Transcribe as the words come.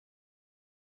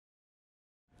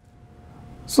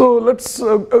So let's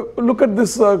look at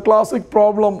this classic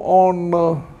problem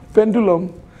on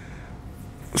pendulum.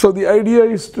 So the idea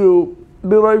is to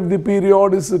derive the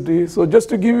periodicity. So just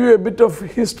to give you a bit of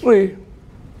history,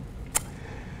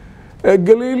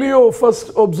 Galileo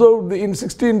first observed in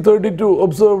 1632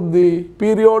 observed the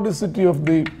periodicity of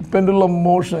the pendulum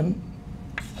motion.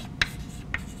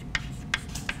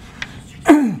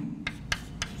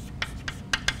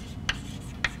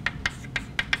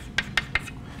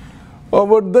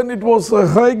 But then it was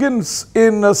Huygens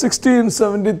in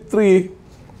 1673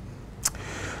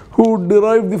 who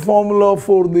derived the formula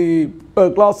for the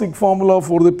classic formula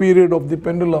for the period of the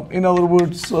pendulum. In other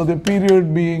words, the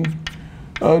period being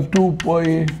 2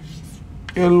 pi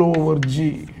L over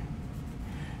G.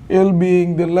 L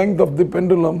being the length of the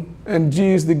pendulum and G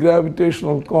is the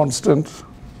gravitational constant.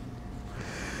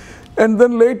 And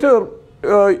then later,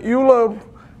 Euler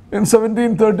in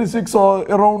 1736 or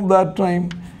around that time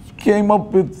came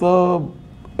up with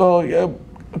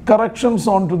corrections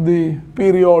onto the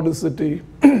periodicity,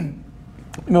 in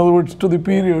other words, to the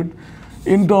period,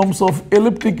 in terms of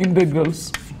elliptic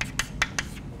integrals.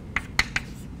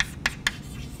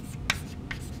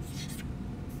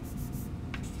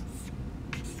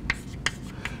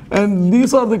 And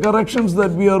these are the corrections that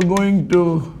we are going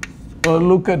to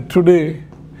look at today.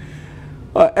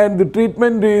 And the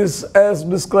treatment is as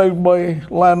described by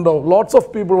Landau. Lots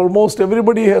of people, almost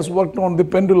everybody has worked on the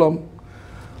pendulum.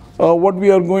 What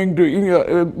we are going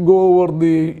to go over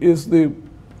is the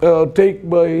take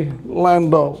by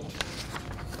Landau.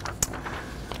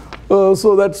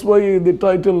 So that's why the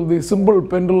title, the simple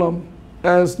pendulum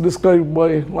as described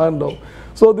by Landau.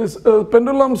 So this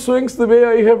pendulum swings the way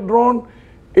I have drawn.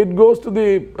 It goes to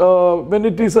the, when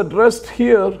it is at rest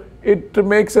here, it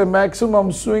makes a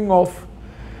maximum swing of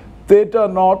theta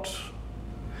naught.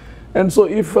 And so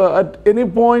if at any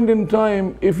point in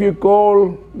time, if you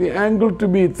call the angle to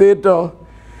be theta,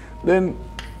 then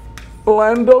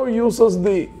Landau uses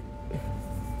the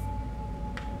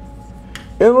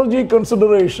energy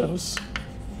considerations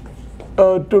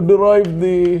to derive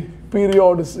the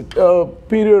periodicity,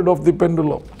 period of the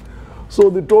pendulum. So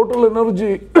the total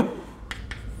energy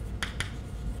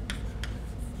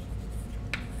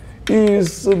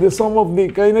is the sum of the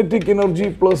kinetic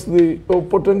energy plus the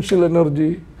potential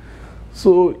energy.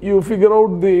 So you figure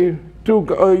out the two,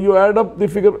 you add up the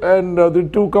figure and the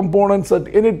two components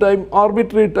at any time,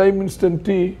 arbitrary time instant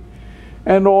t,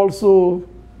 and also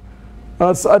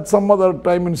at some other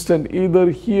time instant, either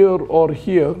here or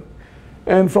here.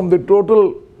 And from the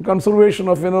total conservation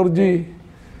of energy,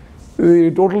 the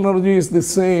total energy is the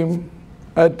same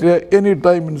at any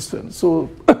time instant. So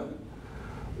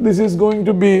this is going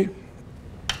to be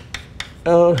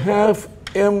half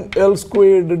ml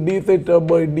squared d theta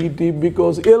by dt,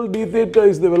 because L d theta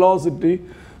is the velocity,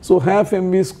 so half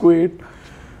mv squared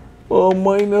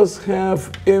minus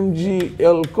half mg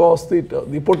L cos theta,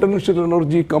 the potential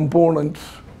energy component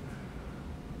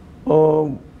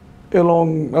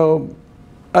along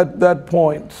at that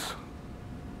point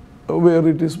where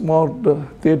it is marked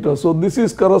theta. So this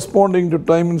is corresponding to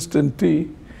time instant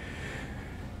t.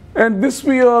 And this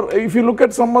we are, if you look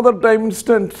at some other time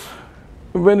instant,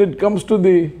 when it comes to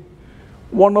the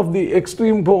one of the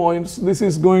extreme points, this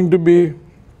is going to be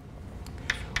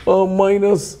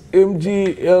minus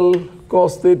mgl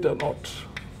cos theta naught,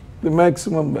 the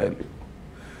maximum value.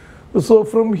 So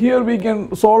from here we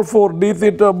can solve for d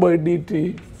theta by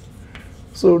dt.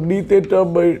 So d theta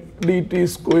by dt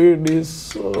squared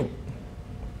is,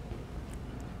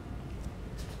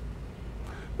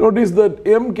 notice that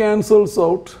m cancels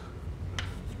out,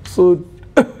 so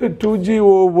 2g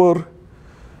over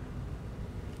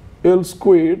L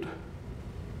squared.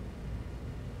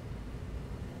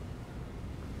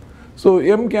 So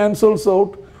m cancels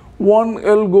out, one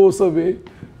L goes away,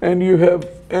 and you have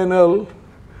NL,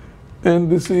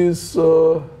 and this is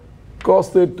cos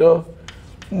theta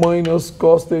minus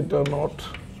cos theta naught.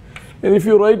 And if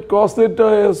you write cos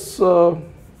theta as 1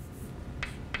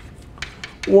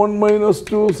 minus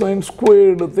 2 sine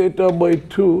squared theta by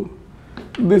 2,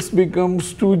 this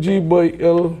becomes 2g by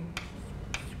L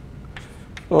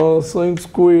sine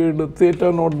squared theta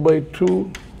naught by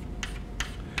 2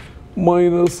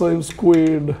 minus sine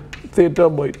squared theta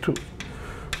by 2.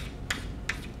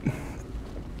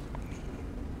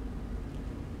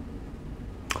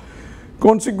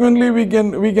 Consequently, we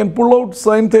can pull out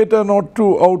sine theta naught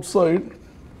 2 outside,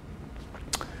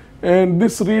 and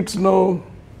this reads now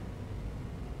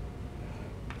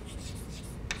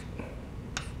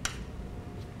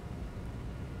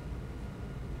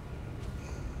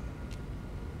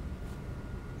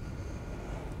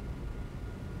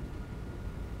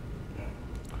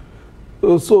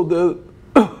So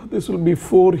this will be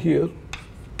 4 here,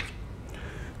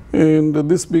 and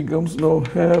this becomes now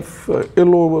half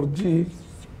L over G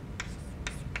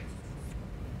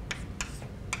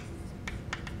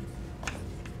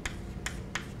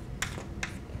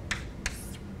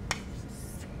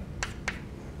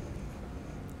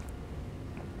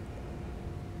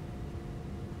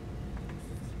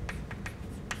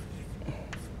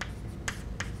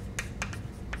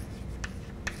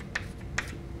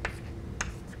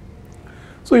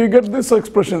So you get this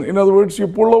expression. In other words, you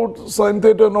pull out sine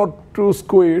theta naught 2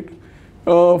 squared,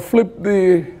 flip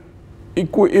the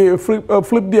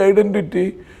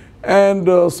identity,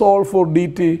 and solve for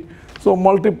dt. So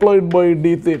multiplied by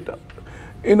d theta.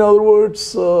 In other words,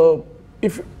 so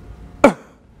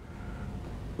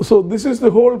this is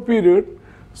the whole period.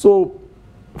 So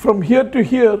from here to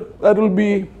here, that will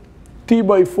be t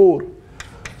by 4.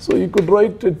 So you could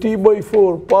write t by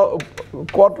 4,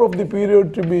 quarter of the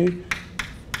period, to be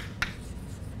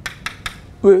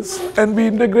this, and we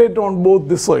integrate on both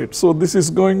the sides. So this is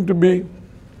going to be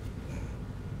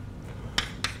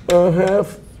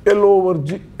half L over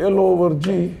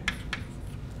G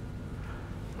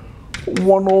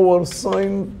 1 over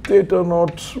sine theta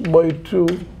naught by 2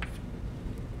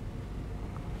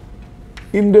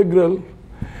 integral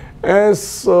as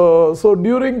so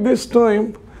during this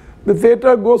time the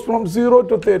theta goes from 0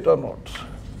 to theta naught.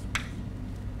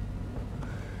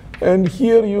 And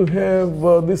here you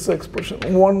have this expression,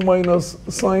 1 minus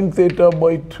sine theta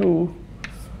by 2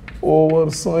 over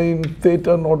sine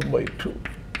theta naught by 2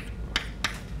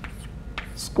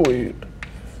 squared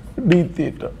d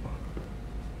theta.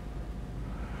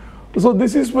 So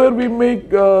this is where we make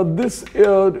this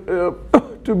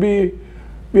to be,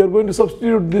 we are going to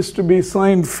substitute this to be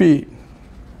sine phi.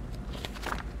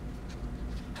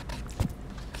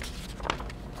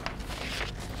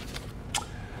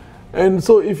 And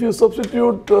so if you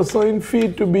substitute sine phi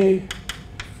to be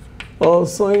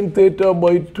sine theta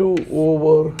by 2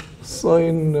 over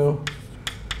sine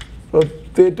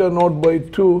theta naught by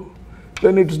 2,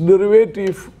 then its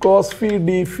derivative cos phi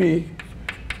d phi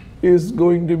is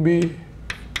going to be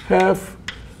half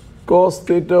cos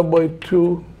theta by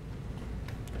 2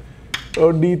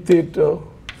 d theta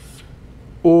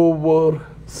over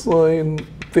sine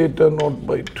theta naught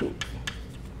by 2.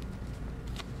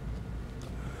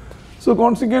 So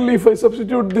consequently, if I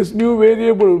substitute this new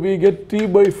variable, we get t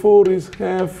by 4 is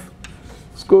half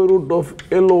square root of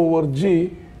L over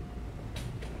G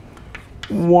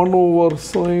 1 over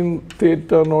sine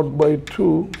theta naught by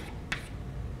 2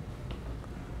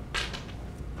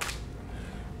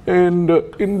 and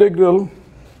integral.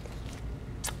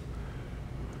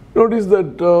 Notice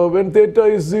that when theta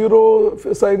is 0,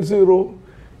 sine 0,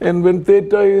 and when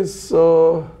theta is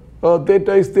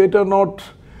theta naught,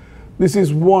 this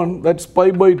is 1, that's pi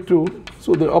by 2.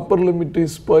 So the upper limit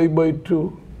is pi by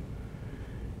 2.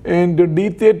 And the d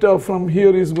theta from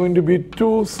here is going to be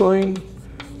 2 sine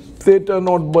theta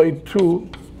naught by 2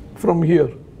 from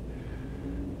here,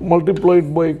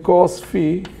 multiplied by cos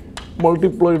phi,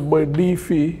 multiplied by d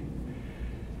phi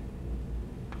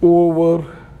over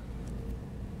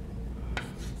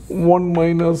 1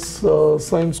 minus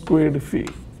sine squared phi.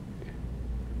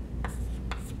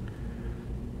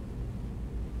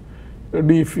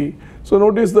 D phi. So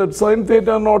notice that sine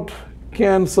theta naught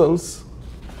cancels,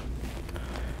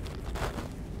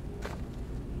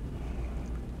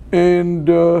 and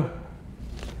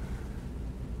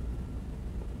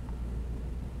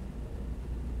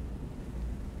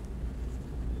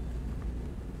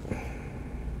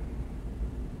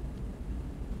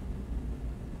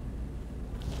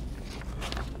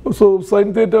so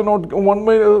sine theta naught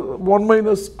 1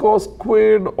 minus cos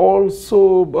squared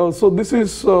also. So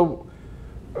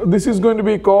this is going to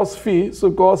be cos phi. So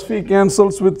cos phi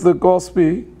cancels with the cos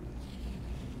phi,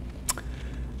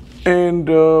 and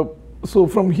so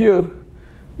from here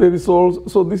there is also,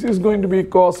 so this is going to be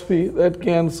cos phi, that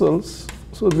cancels.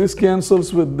 So this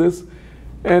cancels with this,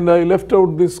 and I left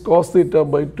out this cos theta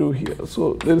by 2 here.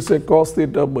 So there is a cos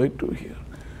theta by 2 here.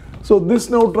 So this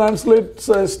now translates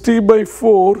as t by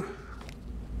 4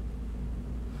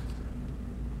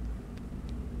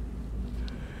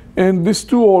 and this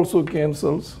 2 also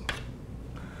cancels.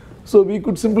 So we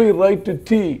could simply write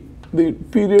t, the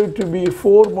period, to be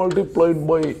 4 multiplied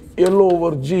by L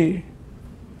over G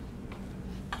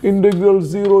integral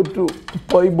 0 to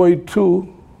pi by 2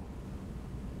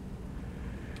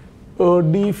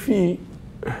 d phi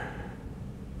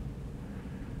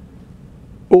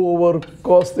over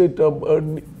cos theta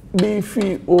d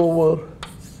phi over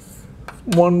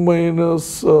 1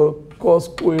 minus cos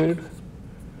squared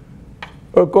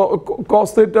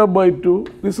cos theta by 2.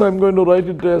 This I'm going to write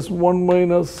it as 1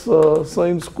 minus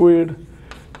sine squared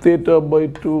theta by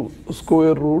 2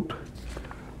 square root.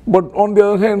 But on the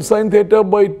other hand, sine theta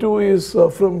by 2 is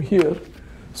from here.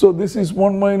 So this is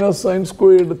 1 minus sine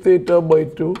squared theta by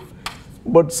 2.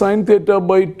 But sine theta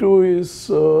by 2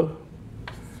 is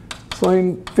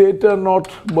sine theta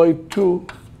naught by 2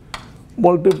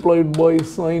 multiplied by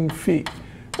sine phi.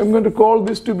 I'm going to call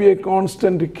this to be a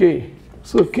constant k.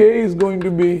 So k is going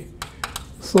to be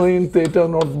sine theta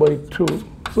naught by 2.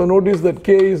 So notice that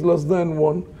k is less than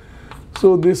 1.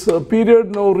 So this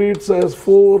period now reads as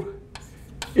 4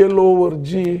 L over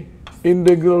G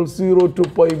integral 0 to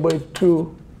pi by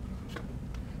 2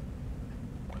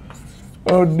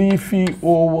 d phi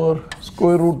over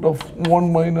square root of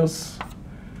 1 minus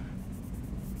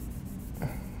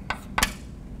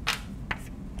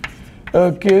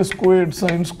k squared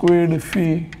sine squared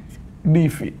phi d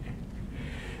phi.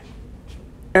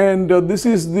 And this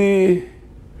is the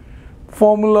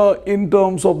formula in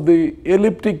terms of the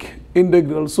elliptic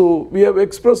integral. So we have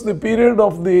expressed the period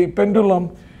of the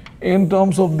pendulum in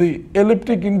terms of the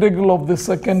elliptic integral of the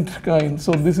second kind.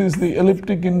 So this is the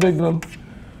elliptic integral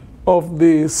of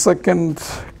the second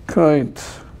kind.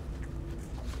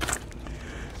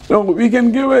 Now we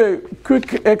can give a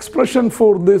quick expression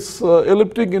for this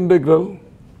elliptic integral.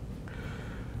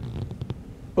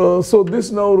 So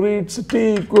this now reads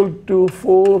t equal to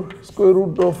 4 square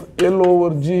root of L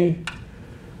over G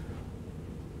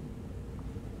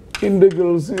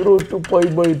integral 0 to pi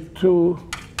by 2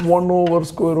 1 over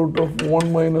square root of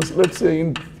 1 minus, let's say,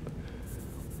 in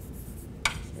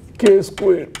k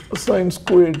squared sine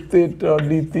squared theta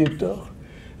d theta.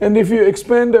 And if you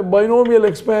expand a binomial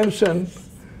expansion,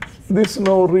 this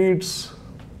now reads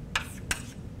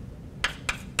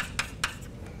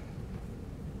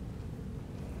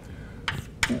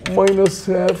minus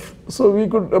half. So we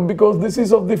could, because this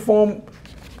is of the form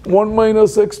 1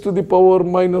 minus x to the power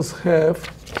minus half,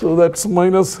 so that's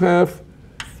minus half.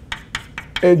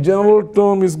 A general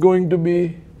term is going to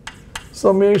be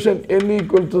summation n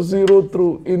equal to 0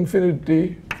 through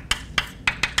infinity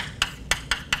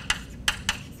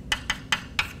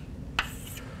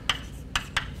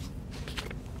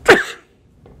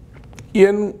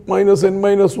n minus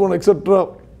 1 etc.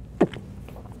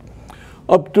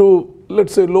 up to,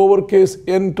 let's say, lowercase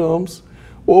n terms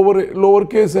over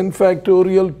lowercase n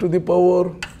factorial to the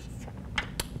power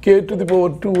k to the power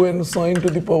 2n sine to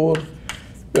the power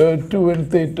 2n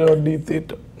theta d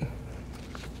theta.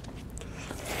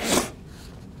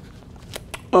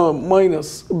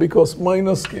 Minus, because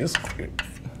minus k squared.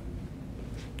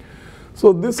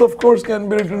 So this of course can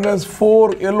be written as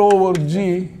 4 L over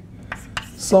G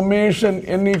summation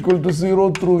n equal to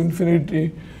 0 through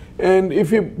infinity. And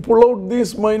if you pull out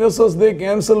these minuses, they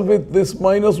cancel with this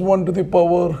minus 1 to the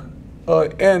power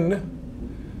n.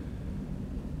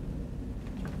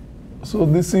 So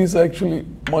this is actually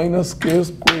minus k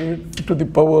squared to the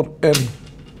power n.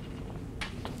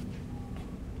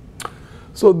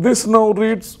 So this now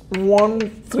reads 1,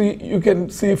 3, you can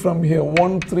see from here,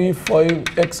 1, 3,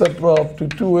 5, etc. up to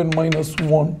 2n minus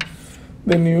 1.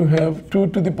 Then you have 2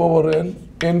 to the power n,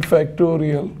 n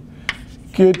factorial,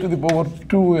 k to the power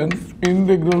 2n,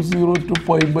 integral 0 to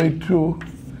pi by 2,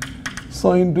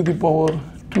 sine to the power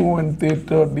 2n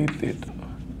theta d theta.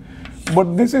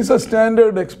 But this is a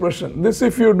standard expression. This,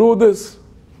 if you do this,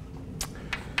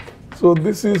 so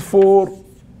this is 4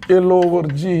 L over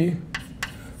G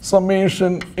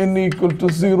summation n equal to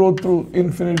 0 through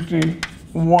infinity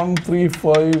 1, 3,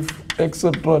 5,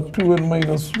 etc. 2n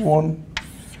minus 1.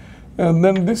 And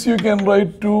then this you can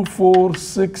write 2, 4,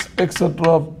 6,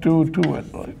 etc. up to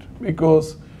 2n, right?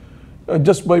 Because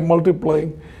just by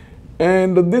multiplying.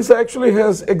 And this actually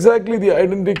has exactly the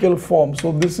identical form.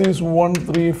 So this is 1,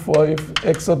 3, 5,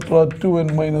 etc.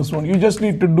 2n minus 1. You just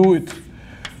need to do it.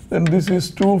 Then this is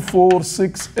 2, 4,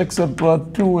 6, etc.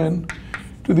 2n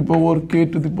to the power k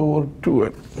to the power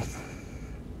 2n.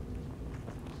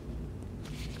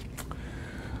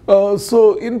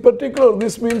 So in particular,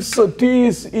 this means t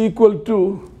is equal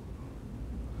to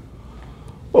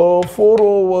 4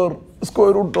 over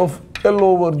square root of L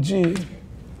over G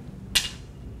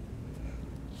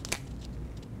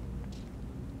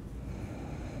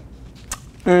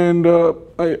and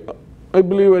I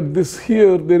believe at this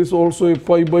here there is also a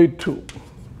pi by 2.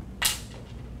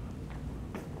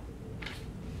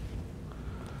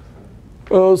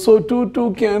 So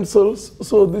 2 cancels,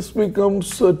 so this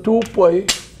becomes 2 pi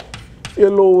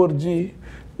L over G.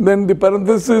 Then the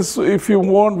parenthesis, if you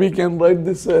want, we can write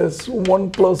this as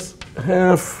 1 plus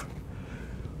half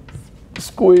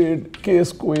squared k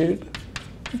squared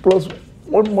plus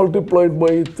 1 multiplied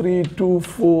by 3, 2,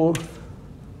 4,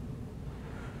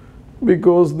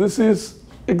 because this is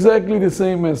exactly the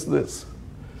same as this.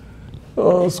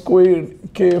 Squared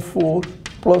k4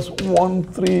 plus 1,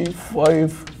 3,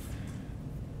 5,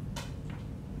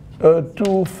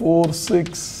 2, 4,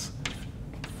 6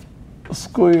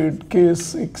 squared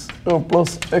k6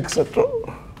 plus etc.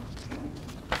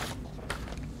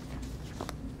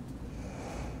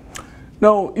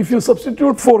 Now, if you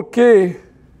substitute for k,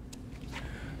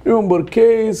 remember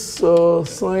k is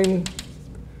sine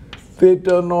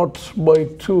theta naught by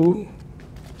 2.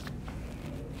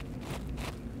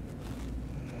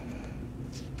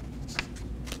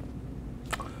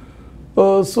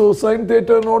 So sine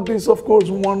theta naught is of course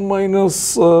 1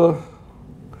 minus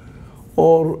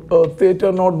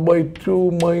theta naught by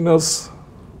 2 minus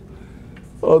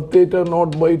theta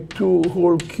naught by 2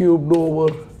 whole cubed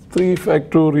over 3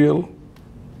 factorial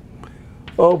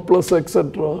plus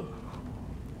etc.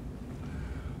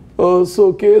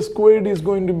 So k squared is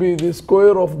going to be the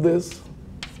square of this,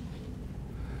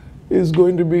 is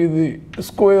going to be the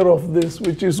square of this,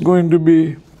 which is going to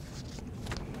be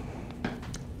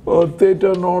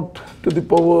theta naught to the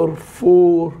power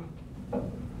 4,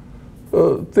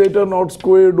 theta naught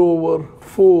squared over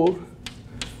 4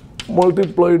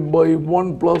 multiplied by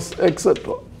 1 plus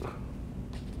etc.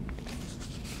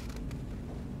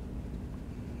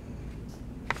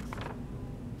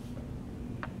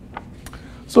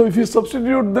 So if you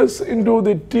substitute this into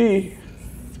the t,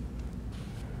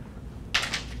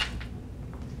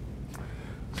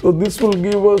 so this will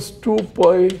give us 2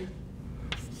 pi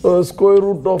square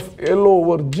root of L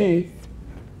over G.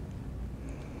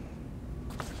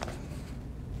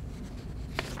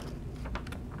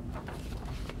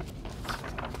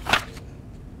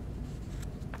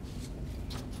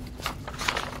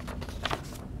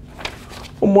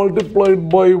 Multiplied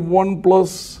by 1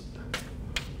 plus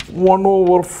 1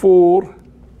 over 4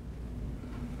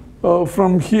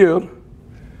 from here,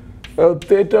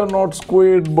 theta naught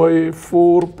squared by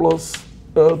 4 plus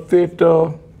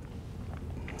theta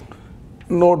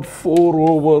naught 4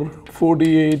 over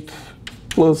 48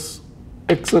 plus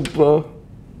etc.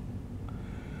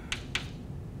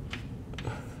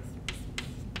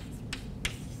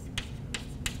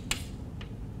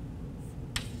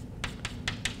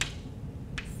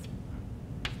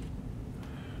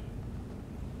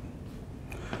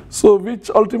 So which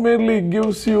ultimately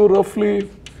gives you roughly,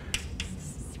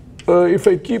 if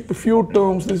I keep a few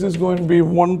terms, this is going to be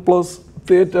 1 plus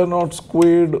theta naught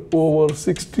squared over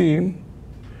 16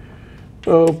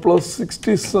 plus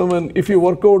 67, if you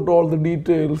work out all the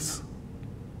details,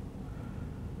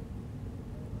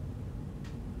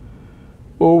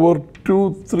 over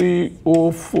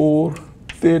 2304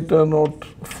 theta naught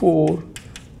 4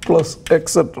 plus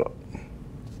etc.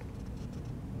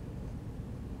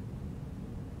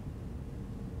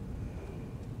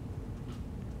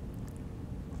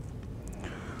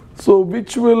 So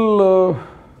which will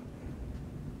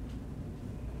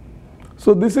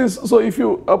so this is, so if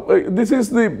you this is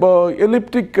the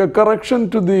elliptic correction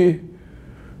to the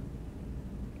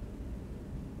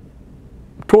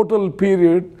total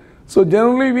period. So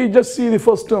generally we just see the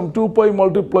first term 2 pi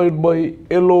multiplied by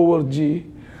L over G.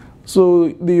 So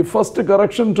the first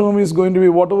correction term is going to be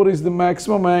whatever is the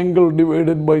maximum angle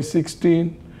divided by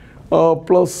 16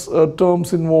 plus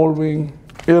terms involving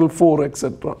L4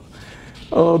 etc.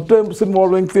 Terms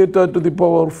involving theta to the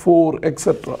power 4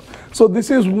 etc. So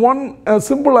this is one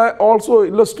simple also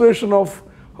illustration of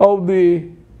how the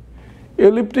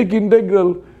elliptic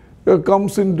integral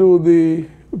comes into the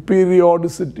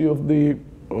periodicity of the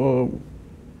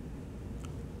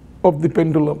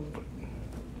pendulum.